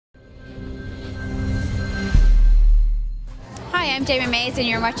I'm Jayma and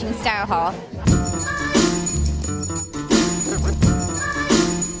you're watching Style Hall.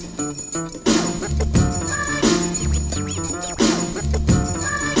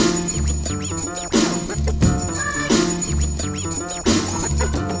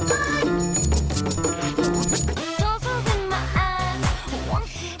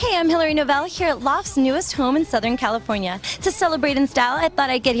 Hey, I'm Hillary Novell here at LOFT's newest home in Southern California. To celebrate in style, I thought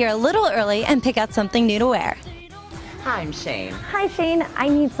I'd get here a little early and pick out something new to wear. Hi, I'm Shane. Hi Shane, I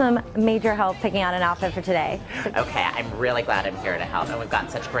need some major help picking out an outfit for today. Okay, I'm really glad I'm here to help, and we've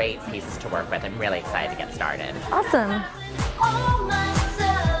got such great pieces to work with. I'm really excited to get started. Awesome.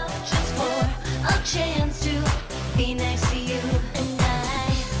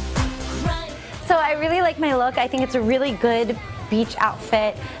 So I really like my look. I think it's a really good beach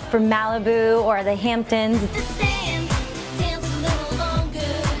outfit for Malibu or the Hamptons.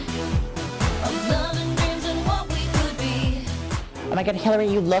 Oh my God, Hillary,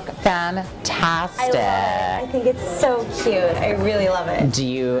 you look fantastic. I love it. I think it's so cute. I really love it. Do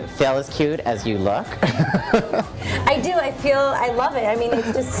you feel as cute as you look? I do. I love it. I mean,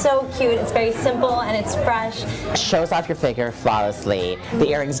 it's just so cute. It's very simple and it's fresh. Shows off your figure flawlessly. The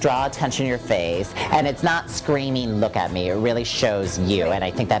earrings draw attention to your face, and it's not screaming, look at me. It really shows you, and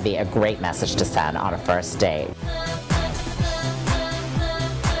I think that'd be a great message to send on a first date.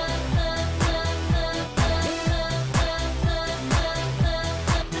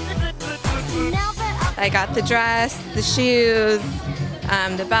 I got the dress, the shoes,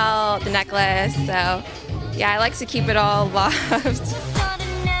 the belt, the necklace, so yeah, I like to keep it all LOFT.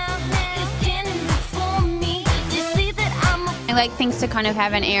 I like things to kind of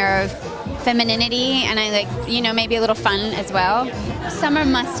have an air of femininity, and I like, you know, maybe a little fun as well. Summer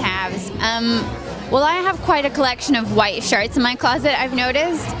must-haves. Well, I have quite a collection of white shirts in my closet, I've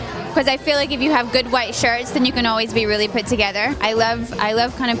noticed. Because I feel like if you have good white shirts, then you can always be really put together. I love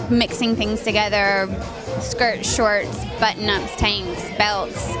kind of mixing things together, skirts, shorts, button-ups, tanks,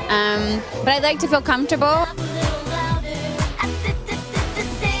 belts. But I like to feel comfortable.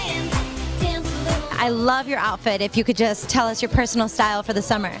 I love your outfit. If you could just tell us your personal style for the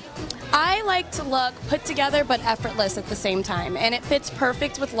summer. I like to look put together but effortless at the same time, and it fits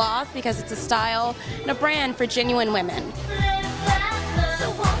perfect with LOFT because it's a style and a brand for genuine women.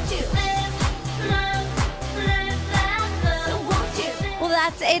 Well,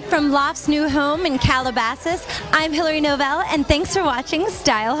 that's it from LOFT's new home in Calabasas. I'm Hillary Novell, and thanks for watching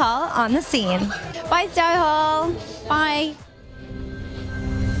Style Hall on the Scene. Bye, Style Hall. Bye.